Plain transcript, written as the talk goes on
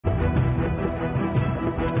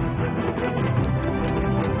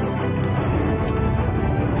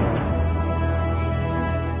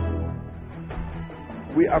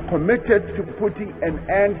We are committed to putting an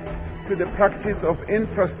end to the practice of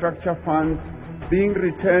infrastructure funds being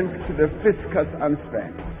returned to the fiscus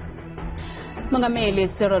unspent. Mongameli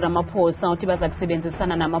URamaphosa uthi baza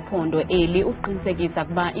kusebenzisana namaphondo eli ukuqinisekisa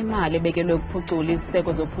ukuba imali ebekelwe ukuphucula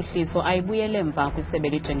iziseko zophuhliso ayibuyele emva kwisebe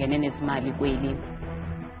lijongene nezimali kweli.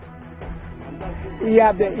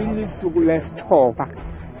 Iyabe ilisuku lesithoba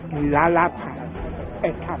lalapha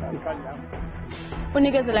eThabisa.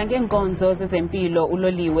 Unikezela ngeenkonzo zezempilo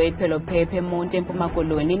uloliwe uPhelophepha eMonti eMpuma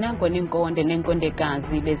Koloni nangona inkonde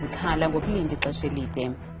nenkondekazi bezikhala ngokulinda ixesha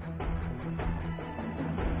elide.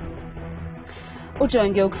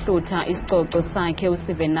 Ujonge ukuhlutha isicoco sakhe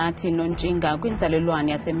uSivana uNontshinga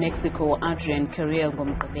kwinzalelwane yaseMexico Adrian Carriel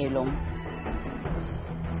ngomgqibelo.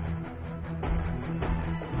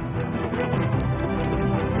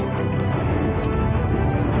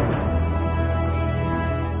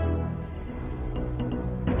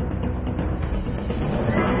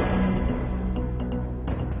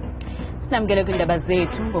 Sinamkele kwiindaba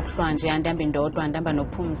zethu ngokuhlwanje andamba indodwa andamba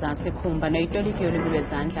nophumza sikhumba noyitoliki yolwimi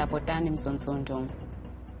lwezandla Bhotani Mzontsondo.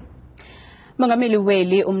 Mongameli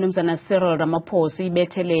weli umnumzana URamaphosa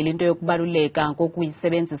ibethelele into yokubaluleka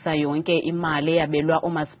kokuyisebenzisa yonke imali eyabelwa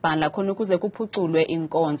umasipala khona ukuze kuphuculwe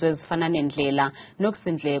inkonzo ezifana nendlela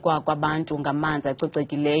nokusindlekwa kwabantu ngamanzi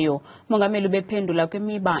acocekileyo. Mongameli ubephendula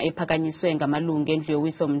kwimiba ephakanyiswe ngamalungu endlu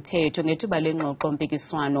yowiso-mthetho ngethuba lengxoxo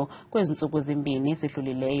mpikiswano kwezintsuku zimbini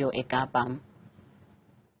zidlulileyo eKapa.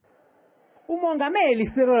 Umongameli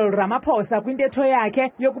URamaphosa kwintetho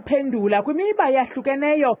yakhe yokuphendula kwimiba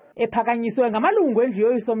yahlukeneyo ephakanyiswe ngamalungu endlu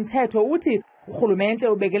yowiso-mthetho uthi urhulumente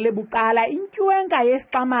ubekele bucala intywenka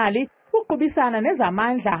yesixamali uqubisana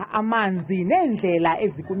nezamandla amanzi neendlela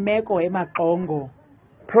ezikwimeko emaxongo.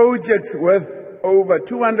 Projects worth over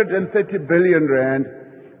 230 billion rand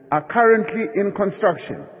are currently in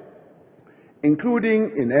construction,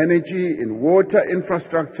 including in energy, in water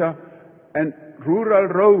infrastructure and rural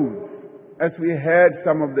roads, as we heard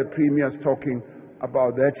some of the premiers talking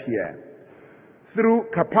about that here. Through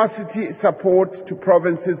capacity support to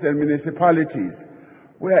provinces and municipalities,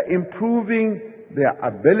 we are improving their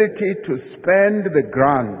ability to spend the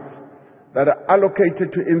grants that are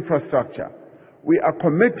allocated to infrastructure. We are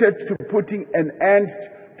committed to putting an end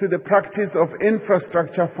to the practice of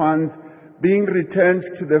infrastructure funds being returned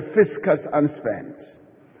to the fiscus unspent.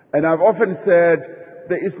 And I've often said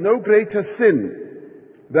there is no greater sin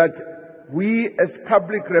that we as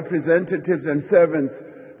public representatives and servants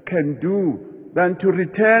can do than to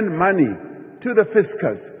return money to the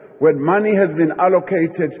fiscus when money has been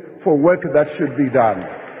allocated for work that should be done.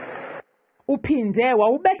 Uphinde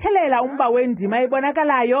wawubethelela umba wendima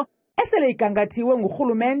ebonakalayo esele igangathiwe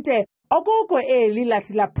ngurhulumente okoko eli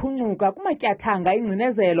lathi laphuncuka kumatyathanga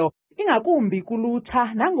ingcinezelo ingakumbi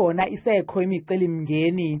kulutsha nangona isekho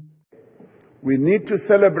imicelimngeni. We need to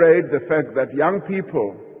celebrate the fact that young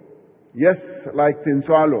people, yes, like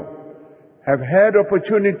Tintswalo, have had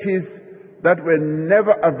opportunities that were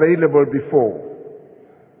never available before.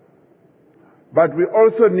 But we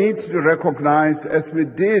also need to recognize, as we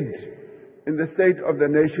did in the State of the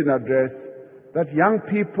Nation address, that young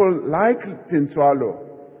people like Tintswalo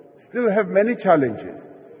still have many challenges.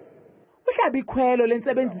 Uhlabikhwelo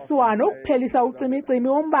lentsebenziswano ukuphelisa ucimicimi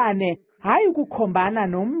wombane hayi ukukhombana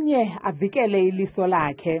nomnye avikele iliso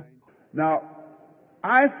lakhe. Now,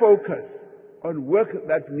 I focus on work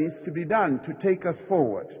that needs to be done to take us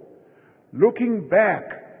forward. Looking back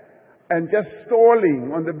and just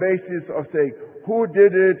stalling on the basis of saying who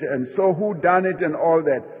did it and so who done it and all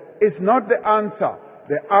that is not the answer.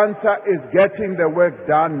 The answer is getting the work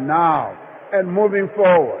done now and moving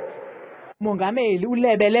forward. Mongameli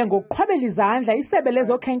ulebele ngokuqhwabela izandla isebe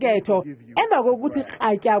lezokhenketho emva kokuthi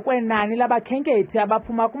kratya kwenani labakhenkethi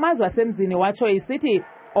abaphuma kumazwe asemzini watsho isithi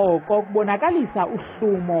oko kubonakalisa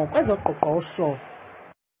uhlumo kwezoqoqosho.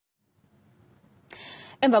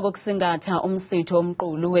 Emva kokusingatha umsitho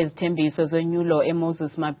omqulu wezithembiso zonyulo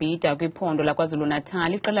eMoses Mabhida kwiphondo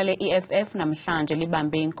laKwaZulu-Natal, iqela le-I-EFF namhlanje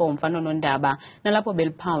libambe inkomfa noNondaba nalapho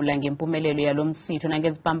beliphawula ngempumelelo yalo msitho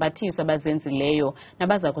nangezibhambathiso abazenzileyo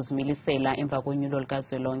nabaza kuzimilisela emva konyulo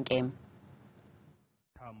likazwelonke.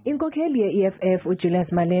 Inkokheli ye-I-EFF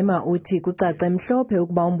uJulius Malema uthi kucace mhlophe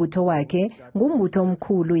ukuba umbutho wakhe ngumbutho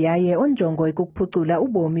omkhulu yaye onjongo ekukuphucula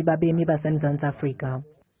ubomi babemi baseMzantsi Afrika.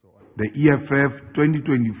 The I-EFF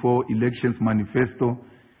 2024 Elections Manifesto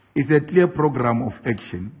is a clear program of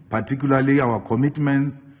action, particularly our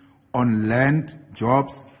commitments on land,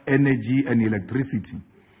 jobs, energy and electricity,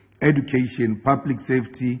 education, public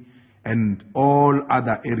safety, and all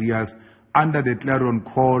other areas under the clarion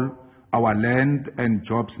call, our land and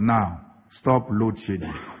jobs now, stop load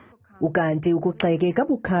shedding. ukanti ukugxeke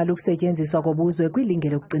kabukhali ukusetyenziswa kobuzwe kwilinge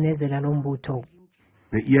lokucinezela lombutho.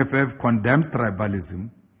 The EFF condemns tribalism,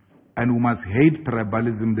 and we must hate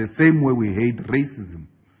tribalism the same way we hate racism.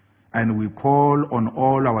 And we call on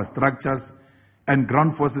all our structures and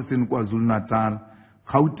ground forces in KwaZulu-Natal,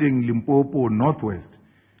 Gauteng, Limpopo, Northwest,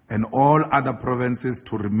 and all other provinces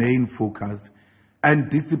to remain focused and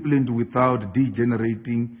disciplined without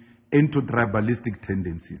degenerating into tribalistic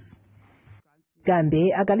tendencies.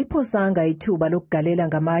 Kambe akaliphosanga ithuba lokugalela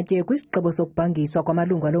ngamatye kwisigqibo sokubhangiswa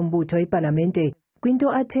kwamalungu lombutho eParlamente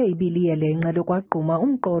kwinto athe ibiliyelenqa lokwaqhuma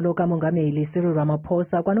umqolo kamongameli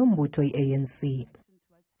URamaphosa kwanombutho iANC.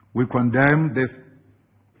 We condemn the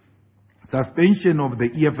suspension of the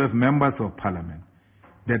EFF members of Parliament.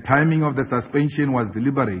 The timing of the suspension was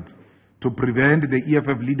deliberate to prevent the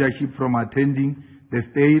EFF leadership from attending the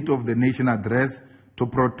State of the Nation address to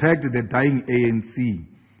protect the dying ANC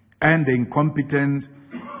and the incompetent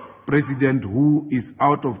president who is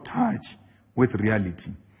out of touch with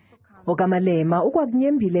reality. Okamalema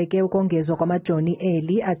ukwakunyembile ke ukongezwa kwamajoni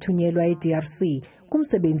eli athunyelwa eDRC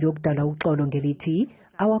kumsebenzi wokudala uxolo ngelithi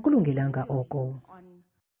awakulungelanga oko.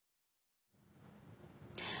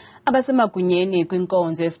 Abasemagunyeni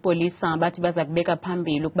kwinkonzo yesipolisa bathi baza kubeka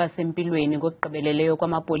phambili ukuba sempilweni ngokugqibeleleyo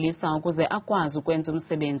kwamapolisa ukuze akwazi ukwenza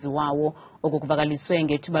umsebenzi wawo okuvakaliswe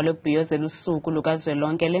ngethuba lokubhiyozelwa usuku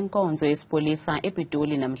lukazwelonke lenkonzo yesipolisa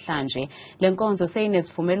ePitoli namhlanje. Lenkonzo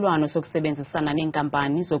seyinesivumelwano sokusebenzisana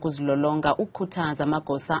neenkampani zokuzilolonga ukukhuthaza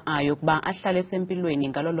amagosa ayo ukuba ahlale sempilweni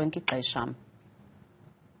ngalo lonke ixesha.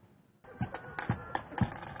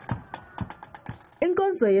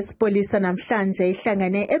 Inkonzo yesipolisa namhlanje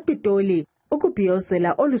ihlangane ePitoli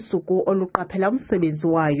ukubhiyozela olusuku oluqaphela umsebenzi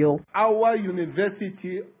wayo. Our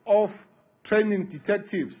University of Training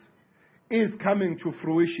Detectives is coming to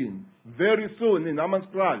fruition very soon in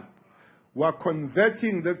Hammanskraal. We are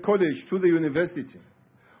converting the college to the university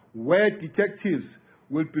where detectives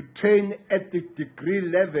will be trained at the degree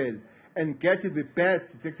level and get the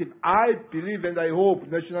best detective. I believe and I hope,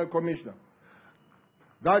 National Commissioner,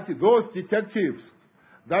 that those detectives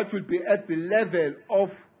that will be at the level of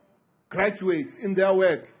graduates in their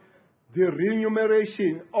work, the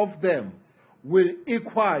remuneration of them will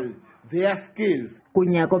equal their skills.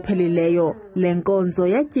 Kunyaka ophelileyo lenkonzo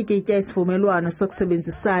yatyikitya isivumelwano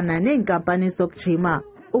sokusebenzisana neenkampani zokujima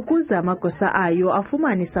ukuze amagosa ayo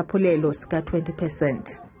afumane isaphulelo sika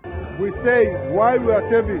 20%. We say while we are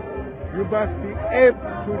service, you must be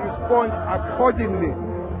able to respond accordingly,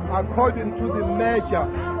 according to the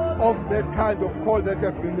measure of that kind of call that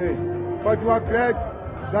has been made. But we are glad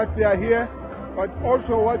that they are here, but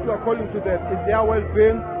also what we are calling to them is their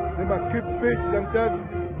well-being. They must keep fit themselves,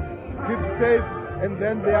 keep safe, and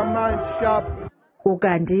then their mind sharp.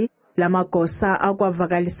 Ukanti lamagosa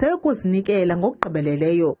akwavakalise ukuzinikela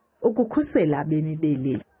ngokugqibeleleyo ukukhusela abemi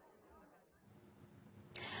beli.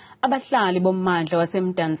 Abahlali bommandla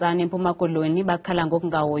waseMdantsane eMpuma Koloni bakhala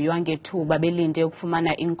ngokungahoywa ngethuba belinde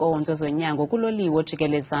ukufumana inkonzo zonyango kuloliwe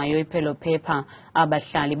ojikelezayo uPhelophepha.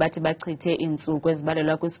 Abahlali bathi bachithe iintsuku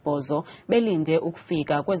ezibalelwa kwisibhozo belinde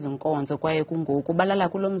ukufika kwezi nkonzo kwaye kungoku balala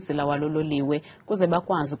kulomzila walololiwe kuze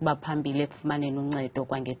bakwazi ukuba phambili ekufumaneni uncedo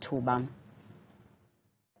kwangethuba.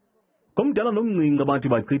 Komdala nomncinci bathi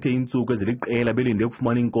bachithe iintsuku eziliqela belinde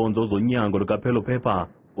ukufumana inkonzo zonyango lukaPhelophepha.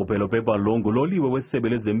 UPhelophepha lo nguloliwe wesebe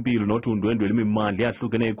lezempilo nothi undwendwe lwemimandla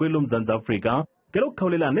eyahlukeneyo kweli loMzantsi Afrika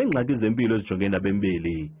ngelokukhawulelana neengxaki zempilo ezijongene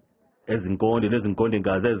nabembeli. Ezinkonde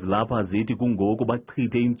nezinkondekazi ezilapha zithi kungoku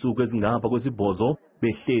bachithe iintsuku ezingapha kwesibhozo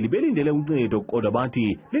behleli belindele uncedo kodwa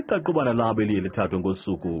bathi liqaqobana labo eliye lithathwe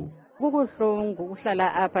ngosuku. Kubuhlungu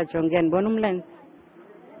ukuhlala apha jongeni bona umlenze.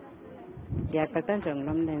 Ndiyaqaqa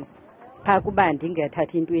njengomlenze. Pha kuba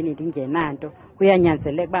ndingethathi intweni ndingenanto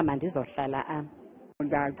kuyanyanzeleka uba mandizohlala apha.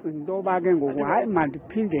 Ndacinga into yoba ke ngoku hayi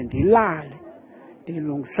mandiphinde ndilale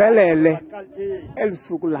ndilungiselele eli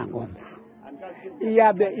suku langomso.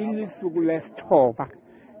 Iyabe ilisuku lesithoba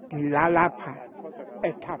ndilala pha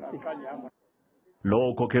ethafeni.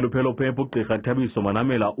 Lo khokhela uPhelophepha uGqirha Thabiso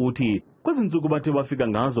Manamela uthi kwezi ntsuku bathe bafika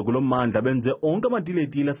ngazo kulo mmandla benze onke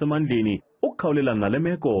amatiletile asemandleni ukukhawulelana nale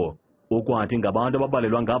meko. Ukwathi ngabantu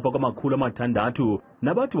ababalelwa ngapha kwama600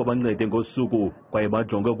 nabathi babancede ngosuku kwaye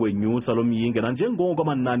bajonge ukwenyusa lomyinge nanjengoko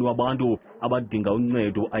amanani wabantu abadinga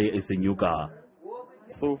uncedo aye esenyuka.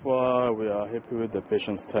 So far we are happy with the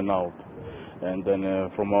patients turnout, and then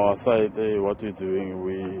from our side what we're doing,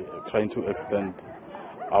 we trying to extend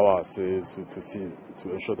our sales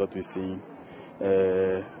to ensure that we see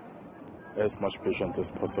as much patients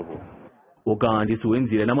as possible. ukanti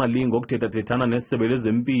siwenzile namalinge okuthethathethana nesebe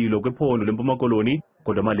lezempilo kwephondo lempuma koloni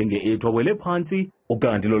kodwa amalinge ethu awele phansi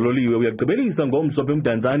ukanti lololiwe uyagqibelisa ngomso apha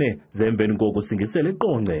eMdantsane zembeni koku singisele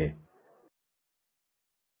eqonce.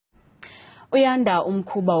 Uyanda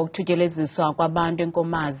umkhuba wokuthutyeleziswa kwabantu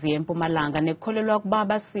eNkomazi eMpumalanga nekukholelwa ukuba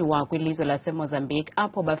basiwa kwilizwe laseMozambique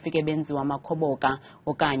apho bafike benziwa amakhoboka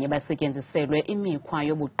okanye basetyenziselwe imikhwa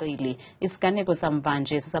yobuqili. Isiganeko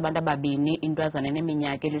samvanje sisabantu ababini, intwazana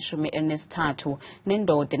eneminyaka 13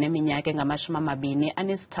 nendoda eneminyaka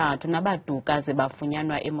engama-23 nabaduka ze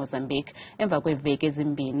bafunyanwa eMozambique emva kweeveki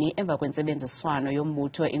ezimbini emva kwentsebenziswano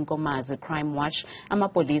yombutho iNkomazi Crime Watch,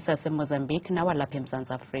 amapolisa aseMozambique nawalapha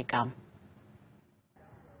eMzantsi Afrika.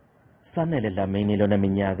 Sanele Dlamini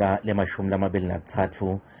loneminyaka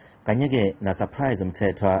le-23 kanye-ke naSurprise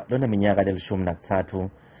Mthethwa loneminyaka le-13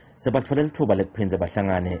 sebathola lithuba lekuphinze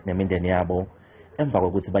bahlangane nemindeni yabo emva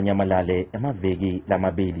kokuthi banyamalale emaveki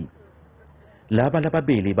lamabili. Laba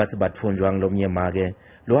lababili bathi bathunjwa ngilomnyema-ke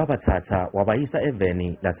lo wabathatha wabayisa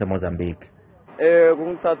eveni laseMozambique.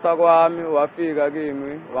 Kungithatha kwami wafika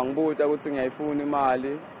kimi wangibuza ukuthi ngiyayifuna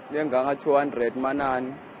imali lenganga-200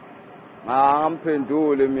 manani.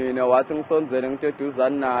 Ngamphendule mina wathi ngisonzele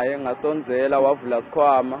ngiteduzana naye ngasonzela wavula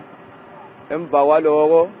sikhwama emva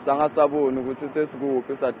kwaloko sangasaboni ukuthi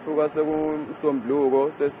sesikuphi sathuka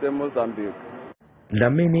sekumsombuluko sesiseMozambique.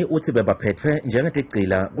 Dlamini uthi bebaphethwe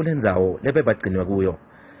njengetigcila kulendzawo lebebagcinwe kuyo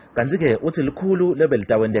kanti-ke uthi likhulu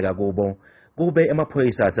lebelitawenteka kubo kube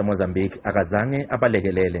emaphoyisa aseMozambique akazange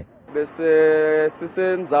abalekelele. Bese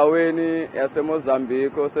sisendzaweni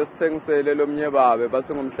yaseMozambique sesithengisele lomnyebabe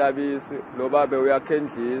bathi ngumhlabisi lo babe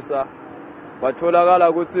uyakhendlisa watholakala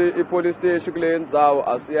ukuthi ipolice station kule ndzawo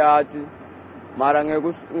asiyati mara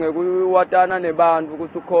ngekuwatana nebantu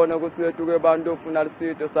ukuthi ukhona ukuthi uyetuke abantu ofuna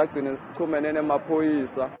lisito sagcine sichumene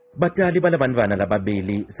nemaphoyisa. Batali balabantwana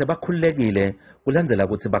lababili sebakhululekile kulandzela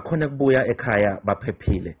ukuthi bakhone kubuya ekhaya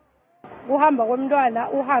baphephile. Kuhamba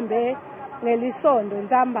komntwana uhambe ngelisondo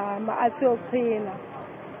ntambama athi yochina,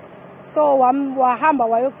 so wahamba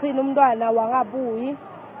wayochina umntwana wangabuyi,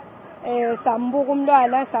 sambuka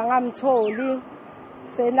umntwana sangamtholi,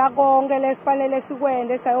 sena konke lesifanele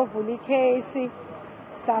sikwende sayovula ikhesi,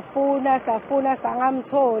 safuna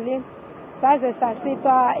sangamtholi, saze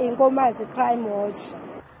sasitwa iNkomazi Crime Watch.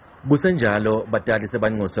 Kusenjalo batali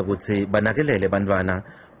sebanxuswe ukuthi banakelele bantwana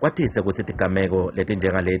kwatise ukuthi tigameko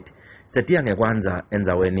letinjengaleti setiya ngekwanza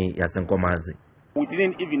endzaweni yaseNkomazi. We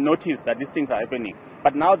didn't even notice that these things are happening.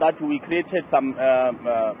 But now that we created some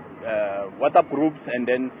WhatsApp groups and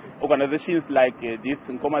then organizations like this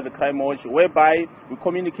Inkomazi Crime Watch, whereby we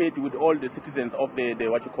communicate with all the citizens of the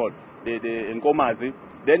Inkomazi,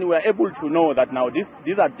 then we are able to know that now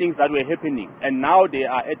these are things that were happening and now they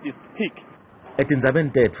are at this peak. Etindzabeni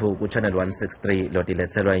tethu ku Channel 163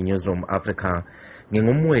 lotiletselwa iNewsroom Africa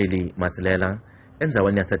ngingumweli Masilela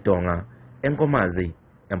endzaweni yaseTonga eNkomazi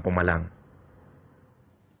eMpumalanga.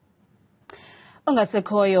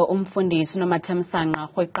 Ongasekhoyo umfundisi nomathamsanqa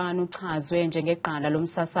Rhweqane uchazwe njengeqala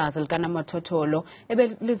lomsasazi likanamathotholo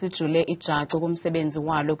ebelizijule ijacu kumsebenzi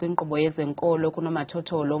walo kwinkqubo yezenkolo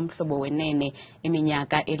kunomathotholo umhlobo wenene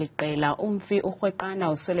iminyaka eliqela. Umfi uRhweqane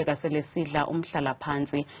usweleka selesidla umhlala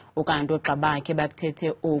phansi ukanti oogxa bakhe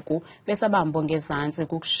bakuthethe oku besabambo ngezantsi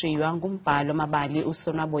kukushiywa ngumbhalo mabali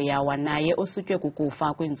uSonwaboyawa naye osutywe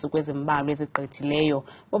kukufa kwiintsuku ezimbalwa ezigqithileyo.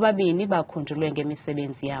 Bobabini bakhunjulwe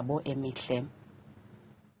ngemisebenzi yabo emihle.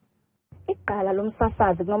 Iqala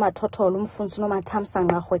lomsasazi kunomathotholo umfundisi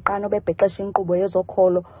nomathamsanqa Rhweqane obebhexesha inkqubo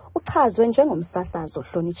yezokholo uchazwe njengomsasazi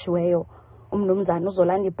ohlonitshiweyo. Umnumzana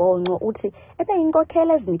uZolani Bhonco uthi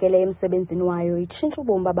ebeyinkokhela ezinikele emsebenzini wayo itshintsha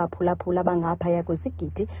ubomi babaphulaphula abangaphaya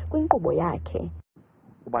kwezigidi kwinkqubo yakhe.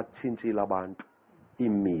 Ubatshintshile abantu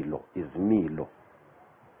izimilo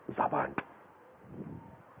zabantu.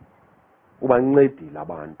 Ubancedile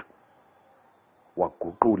abantu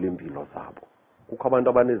waguqula impilo zabo. Kukho abantu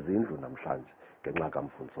abanezindlu namhlanje ngenxa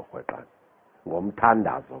kamfundisi uRhweqane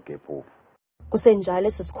ngomthandazo ke phofu. Kusenjalo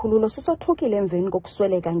esisikhululo sisothukile emveni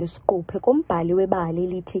kokusweleka ngesiquphe kombhali webali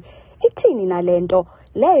lithi ithini nalento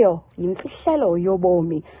leyo yimfihlelo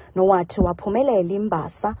yobomi nowathi waphumelela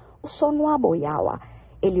imbasa uSonwaboyawa.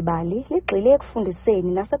 Elibali ligxile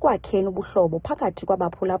ekufundiseni nasekwakheni ubuhlobo phakathi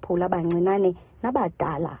kwabaphulaphula abancinane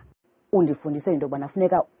nabadala. Undifundise into yobana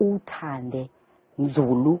funeka uthande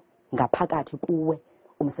nzulu ngaphakathi kuwe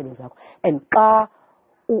umsebenzi wakho, and xa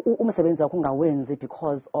umsebenzi wakho ungawenzi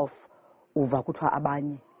because of uva kuthiwa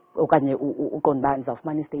abanye okanye uqonda uba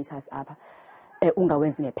ndizawufumana i-status apha,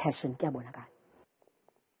 ungawenzi nge-passion kuyabonakala.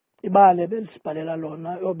 Ibali belisibhalela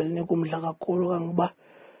lona obelinika umdla kakhulu kangoba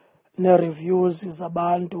ne-reviews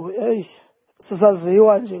zabantu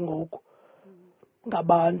sisaziwa nje ngoku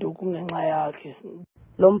ngabantu kungenxa yakhe.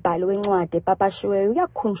 Lo mbhali wencwadi epapashiweyo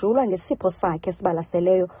uyakhunjulwa ngesipho sakhe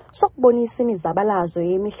esibalaseleyo sokubonisa imizabalazo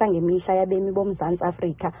yemihla ngemihla yabemi boMzantsi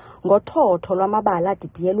Afrika ngothotho lwamabala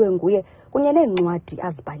adidiyelwe nguye kunye neencwadi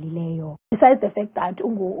azibhalileyo. Besides the fact that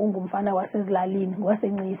ungumfana wasezilalini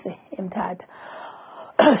waseNcise eMthatha,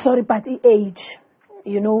 sorry, but i-age,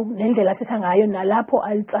 nendlela athetha ngayo nalapho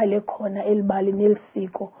alitsale khona elibali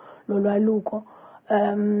nelisiko lolwaluko,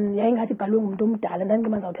 yayingathi ibhalwe ngumuntu omdala.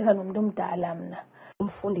 Ndandicinga ndizawuthetha nomuntu omdala mna.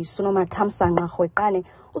 Umfundisi uNomathamsanqa Rhweqane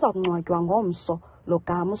uza kungcwatywa ngomso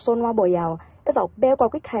logama usonwabo yawo ezawubekwa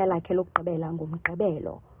kwikhaya lakhe lokugqibela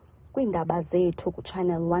ngomgqibelo. Kwiindaba zethu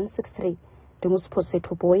kuChannel 163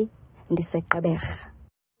 ndinguSiphosethu Boy ndiseGqeberha.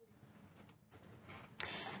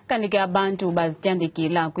 Kanti ke abantu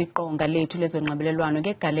bazityandekila kwiqonga lethu lezonxibelelwano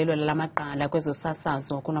ngegalelo lamagqala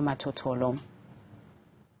kwezosasazo kunomathotholo.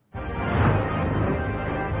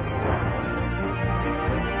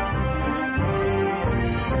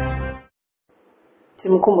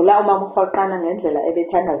 Simkhumbula umama uRhweqane ngendlela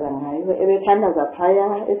ebethandaza ngayo, ebethandaza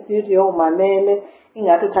phaya estudio umamele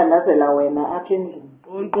ingathi uthandazela wena apha endlini.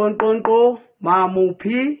 Qonqonqonqo, mama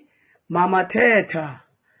uphi, mama thetha.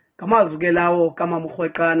 Ngamazwi ke lawo kamama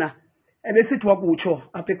uRhweqane ebesithi wakutsho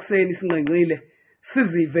apha ekuseni sinqenqile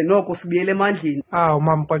sizive noko sibuyele emandleni.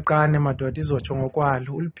 Umama uRhweqane madoda izotsho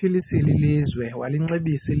ngokwalo, uliphilisile ilizwe,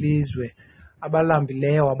 walinxibisa ilizwe.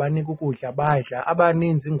 Abalambileyo wabanika ukudla badla,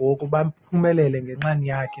 abaninzi ngoku baphumelele ngenxani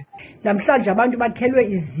yakhe. Namhlanje abantu bakhelwe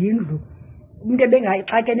izindlu, umuntu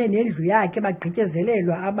ebengayixakene nendlu yakhe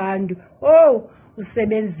bagqityezelelwa abantu.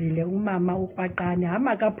 Usebenzile umama uRhweqane,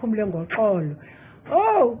 hamba kaphumle ngoxolo.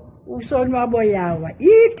 Usonwabo yawa,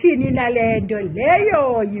 ithini nalento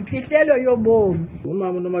leyo yimfihlelo yobomi.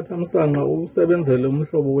 Umama uNomathamsanqa usebenzele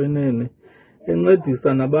umhlobo wenene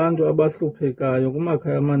encedisa nabantu abahluphekayo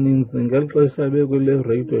kumakhaya amaninzi ngeli xesha bekwile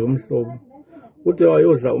radio yomhlobo. Ude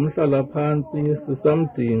wayodla umhlala phantsi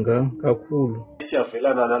sisamdinga kakhulu.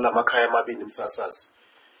 Siyavelana nala makhaya amabini msasazi.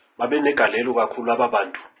 Babe negalelo kakhulu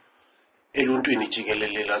ababantu eluntwini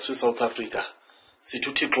jikelele lase-South Africa. Sithi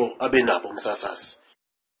uThixo abe nabo msasazi.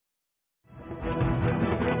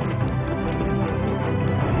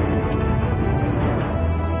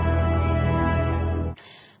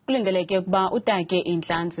 Kulindeleke ukuba utake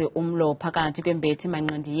inhlanzi umlo phakathi kwembethi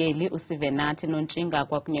manqindiyeli uSivenathi Nontshinga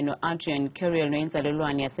kwakunye noAdrian Curiel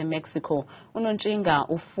noyinzalelwane yaseMexico. UNontshinga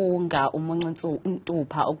ufunga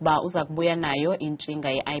umuncintsintupha ukuba uza kubuya nayo intshinga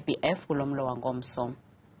ye-IBF kulomlo wangomso.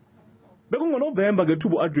 BekungoNovemba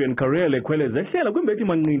ngethuba uAdrian Curiel ekhweleza ehlela kwimbethi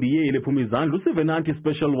manqindiyeli ephuma izandla uSivenathi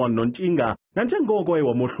Special One Nontshinga nanjengoko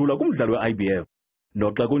wayewamohlula kumdlalo we-IBF.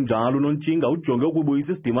 Noxa kunjalo uNontshinga ujonge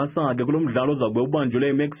ukubuyisa isidima sakhe kulo mdlalo ozakube ubanjwe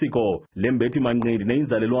eMexico. Le mbethi manqindi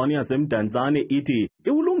neyinzalelwane yaseMdantsane ithi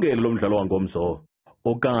iwulungele lo mdlalo wangomso.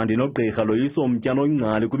 Okanti nogqirha Loyiso Mtyana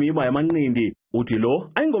Ongcali kwimiba yamanqindi uthi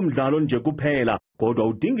lo ayingomdlalo nje kuphela kodwa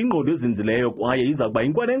udinga ingqondo ezinzileyo kwaye iza kuba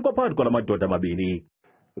inkwanenko phakathi kwala madoda amabini.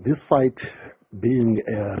 This fight being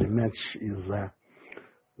a rematch is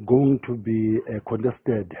going to be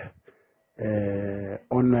contested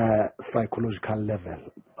on a psychological level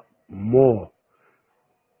more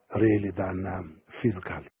really than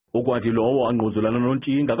physical. Ukwathi lowo angquzulana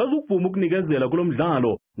noNtshinga akazukuvuma ukunikezela kulo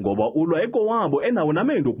mdlalo ngoba ulwa ekowabo enawo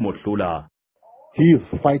namendu ukumohlula. He is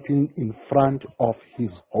fighting in front of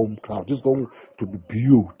his home crowd. He's going to be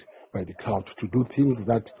viewed by the crowd to do things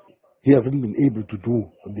that he hasn't been able to do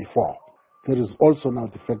before. There is also now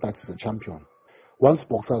the fact that he's a champion. Once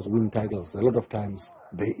boxers win titles, a lot of times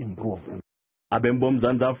they improve. Abembo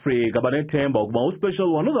Mzantsi Afrika banethemba ukuba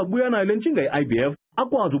uSpecial One uza kubuya nayo le ntshinga ye-IBF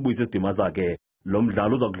akwazi ukubuyisa isidima sakhe. Lo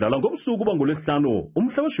mdlalo uza kudlala ngobusuku bangoLwesihlanu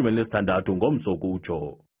umhla we-16 ngomso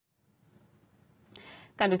kutsho.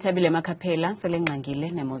 Kanti uThabile Makhaphela selengqangile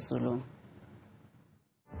neMozulu.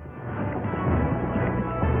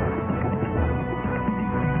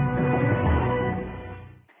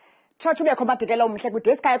 Tshotsho ubekho madikela umhle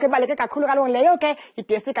kwideska yakho ebaleke kakhulu kaloku leyo ke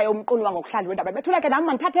idesika yomqulu wangokuhlanjwa wendaba bethula ke nam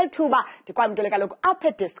mandithathe lithuba ndikwamkele kaloku apha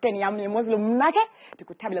edeskeni yam yeMozulu mna ke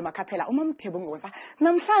ndikuThabile Makhaphela umamthebo ngoza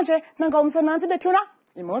namhlanje nangomso nantsi bethuna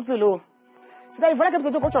iMozulu. Siyayivula ke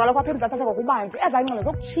mzonke ukujonga lokho apha eMzantsi Afrika ngokubanzi ezangxelo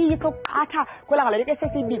zokutshisa ukuqatha kwelanga leli ke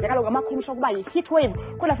sesibize kaloku ngamakhumsha ukuba yi-heat wave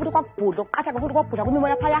kwela futhi kwakubhudla ukuqatha futhi kwakubhudla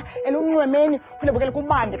kwimimoya phaya elunxwemeni phinde bukele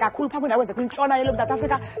kubande kakhulu phaa kwiindawo ezikwintshona yelo Mzantsi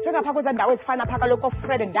Afrika njengaphaa kwezaa ndawo ezifana phaa kaloku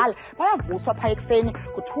koFred Ndal bayavuswa phaa ekuseni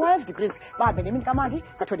ku-12 degrees bahambe nemini kamandi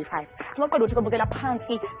ka-25. Amaqondo uthi kobukela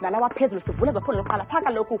phantsi nalawa phezulu sivule ngephondo lokuqala phaa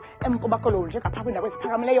kaloku eMpuba Koloni njengaphaa kwiindawo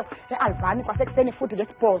eziphakamileyo eAlvani kwasekuseni futhi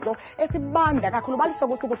ngesibhozo esibanda kakhulu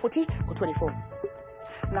balisobusuku futhi ku-24.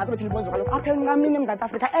 nantso bethi libozwe kaloku apha enqamlini eMzantsi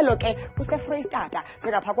Afrika elo ke kuseFreystata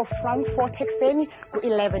njengapha koFrankfurt ekuseni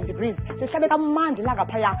ku-11 degrees sihlabe kamandi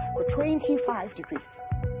langaphaya ku-25 degrees.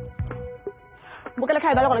 Bukele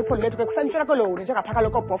khaya baloko lephondo lethu ke kusentshona koloni njengapha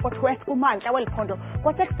kaloku Beaufort West kumantla weliphondo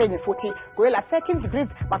kwasekuseni futhi kuyela 13 degrees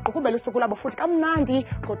baqukumbela usuku labo futhi kamnandi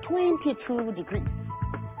ko-22 degrees.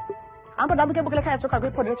 Ambo nami ke bukele khaya soka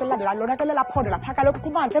kwiphondo lethu landela lona ke lela phondo lapha kaloku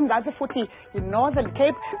kumantla eMzantsi futhi iNorthern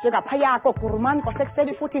Cape njengaphaya koGuruman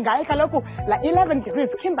kwasekuseni futhi ngaye kaloku la 11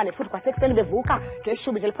 degrees Kimberley futhi kwasekuseni bevuka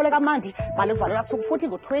ngeshumi nje liphole kamandi balivalo lasuku futhi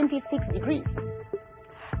ngo-26 degrees.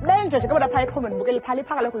 Benje nje kubona phaya ephomeni bukele phali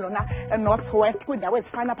phaka lokho lona eNorth West kwindawo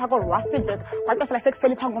ezifana phaka koRustenburg kwaxesha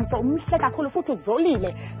lasekuseni phansi ngomso umhle kakhulu futhi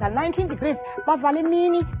uzolile na 19 degrees bavala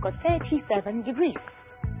imini ngo-37 degrees.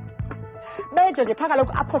 Benje nje phaka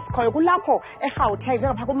lokho apho sikhoyo kulapho eGauteng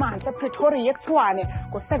njengapha kumantla ePretoria eTshwane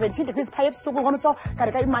ngo-17 degrees phaya ebusuku ngomso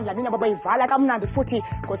kanti ke imandla mina babayivala kamnandi futhi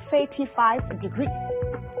ngo-35 degrees.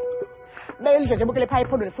 Benje nje bukele phaya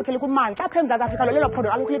ephondweni futhi likumantla apha eMzantsi Afrika lelo phondo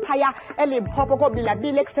kaloku liphaya eLimpopo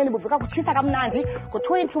kobilabile ekuseni buvuka kutshisa kamnandi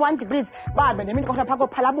ngo-21 degrees bahambe nemini kodwa phaa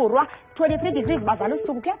koPhalaburwa 23 degrees bavala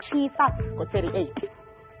usuku kuyakutshisa ngo-38.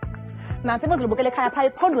 Nansi imozulu bukele ekhaya phaya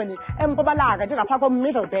ephondweni eMpumalanga njengaphaa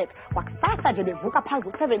koMiddelburg kwakusasa nje bevuka phaa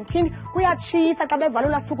ngo-17 kuyatshisa xa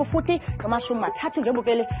bevalula suku futhi ngo-30 nje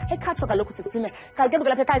bukele ekhatshwa kaloku sisine kanti ke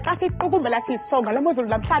bukele apha ekhaya xa siqukumbela siyisonga le mozulu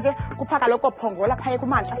namhlanje kupha kaloku ophongola phaya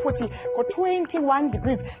kumantla futhi ngo-21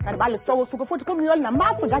 degrees kanti balisoka usuku futhi kumyoli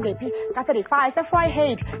namafu njangephi ka-35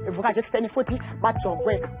 eFryhead bevuka nje ekuseni futhi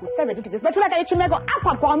bajongwe ku-70 degrees bethula ke itshimeko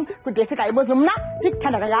apha kwam kwidesika imozulu mna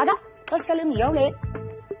ndikuthanda kangaka xesha lemyole.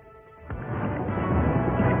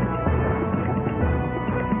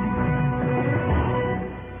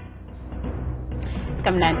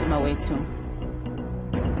 Kamnandi mawethu.